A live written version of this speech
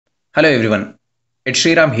Hello everyone, it's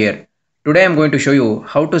Sriram here. Today I'm going to show you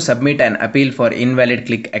how to submit an appeal for invalid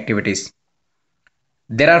click activities.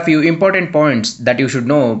 There are few important points that you should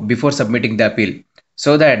know before submitting the appeal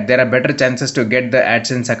so that there are better chances to get the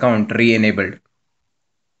AdSense account re-enabled.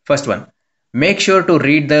 First one, make sure to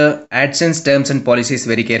read the AdSense terms and policies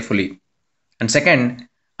very carefully. And second,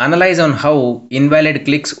 analyze on how invalid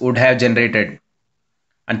clicks would have generated.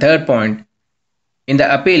 And third point, in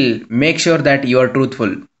the appeal, make sure that you are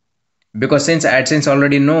truthful. Because since AdSense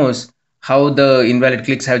already knows how the invalid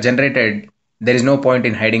clicks have generated, there is no point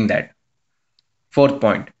in hiding that. Fourth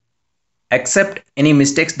point, accept any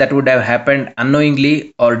mistakes that would have happened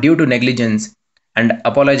unknowingly or due to negligence and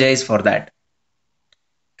apologize for that.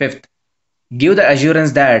 Fifth, give the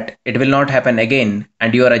assurance that it will not happen again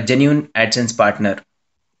and you are a genuine AdSense partner.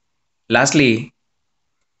 Lastly,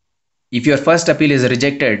 if your first appeal is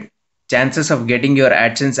rejected, chances of getting your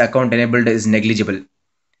AdSense account enabled is negligible,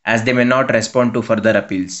 as they may not respond to further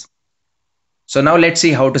appeals. So now let's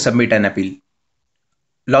see how to submit an appeal.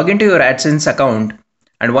 Log into your AdSense account,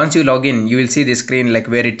 and once you log in, you will see this screen like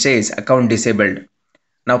where it says account disabled.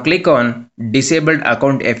 Now click on disabled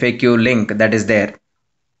account FAQ link that is there.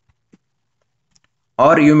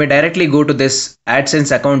 Or you may directly go to this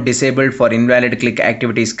AdSense account disabled for invalid click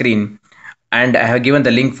activity screen, and I have given the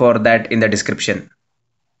link for that in the description.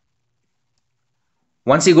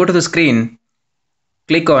 Once you go to the screen,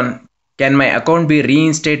 click on can my account be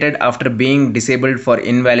reinstated after being disabled for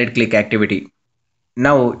invalid click activity.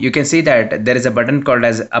 Now you can see that there is a button called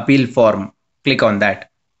as appeal form. Click on that.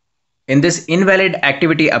 In this invalid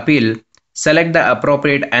activity appeal, select the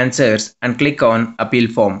appropriate answers and click on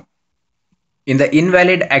appeal form. In the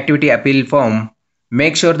invalid activity appeal form,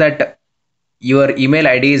 make sure that your email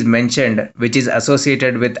ID is mentioned which is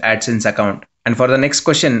associated with AdSense account. And for the next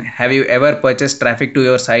question, have you ever purchased traffic to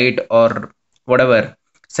your site or whatever?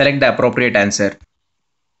 Select the appropriate answer.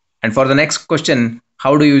 And for the next question,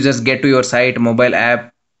 how do users get to your site, mobile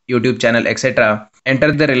app, YouTube channel, etc.?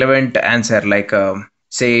 Enter the relevant answer like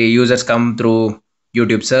say users come through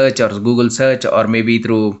YouTube search or Google search or maybe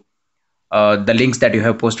through the links that you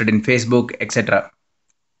have posted in Facebook, etc.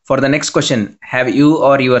 For the next question, have you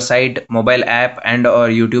or your site, mobile app and or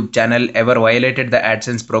YouTube channel ever violated the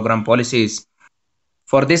AdSense program policies?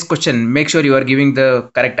 For this question, make sure you are giving the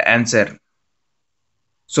correct answer.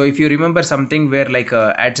 So if you remember something where like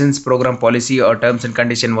AdSense program policy or terms and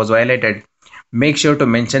condition was violated, make sure to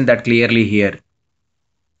mention that clearly here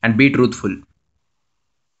and be truthful.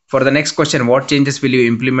 For the next question, what changes will you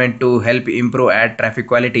implement to help improve ad traffic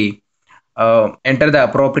quality? Enter the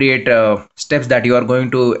appropriate steps that you are going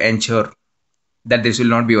to ensure that this will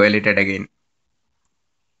not be violated again.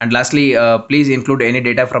 And lastly, please include any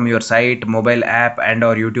data from your site, mobile app and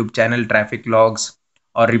or YouTube channel traffic logs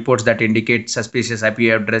or reports that indicate suspicious IP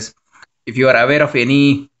address. If you are aware of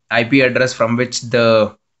any IP address from which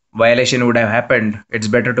the violation would have happened, it's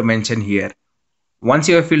better to mention here. Once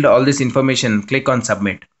you have filled all this information, click on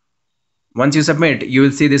submit. Once you submit, you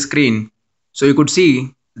will see the screen. So you could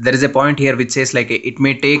see there is a point here which says like it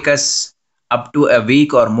may take us up to a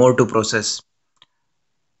week or more to process.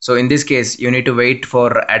 So in this case, you need to wait for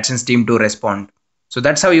AdSense team to respond. So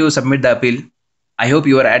that's how you submit the appeal. I hope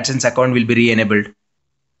your AdSense account will be re-enabled.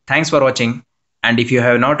 Thanks for watching, and if you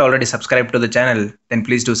have not already subscribed to the channel, then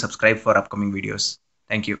please do subscribe for upcoming videos.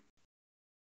 Thank you.